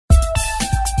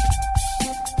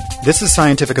This is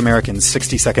Scientific American's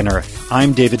 60-Second Earth.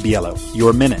 I'm David Biello.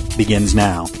 Your minute begins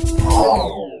now.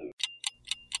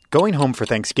 Going home for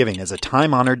Thanksgiving is a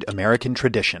time-honored American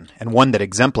tradition, and one that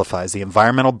exemplifies the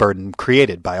environmental burden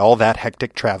created by all that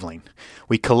hectic traveling.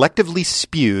 We collectively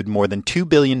spewed more than 2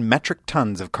 billion metric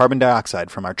tons of carbon dioxide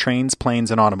from our trains,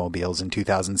 planes, and automobiles in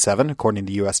 2007, according to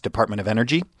the U.S. Department of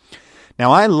Energy.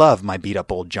 Now, I love my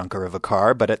beat-up old junker of a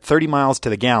car, but at 30 miles to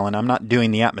the gallon, I'm not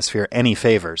doing the atmosphere any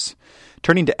favors.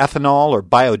 Turning to ethanol or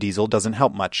biodiesel doesn't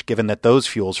help much, given that those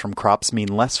fuels from crops mean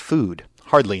less food,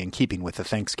 hardly in keeping with the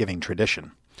Thanksgiving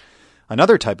tradition.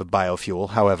 Another type of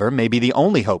biofuel, however, may be the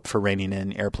only hope for reining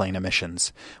in airplane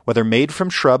emissions. Whether made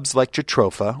from shrubs like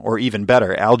jatropha, or even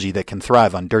better, algae that can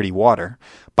thrive on dirty water,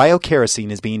 biokerosene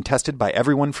is being tested by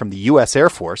everyone from the U.S. Air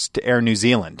Force to Air New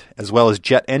Zealand, as well as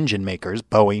jet engine makers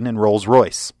Boeing and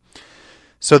Rolls-Royce.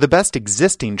 So the best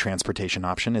existing transportation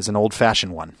option is an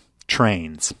old-fashioned one: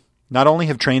 trains. Not only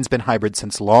have trains been hybrid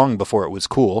since long before it was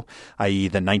cool, i.e.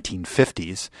 the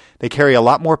 1950s, they carry a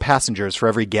lot more passengers for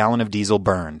every gallon of diesel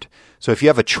burned. So if you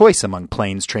have a choice among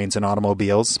planes, trains, and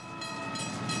automobiles,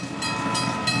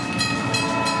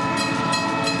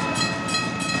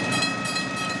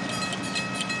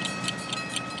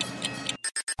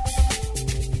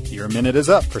 your minute is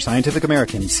up for Scientific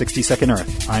American's 60-Second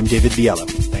Earth. I'm David Biello.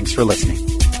 Thanks for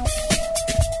listening.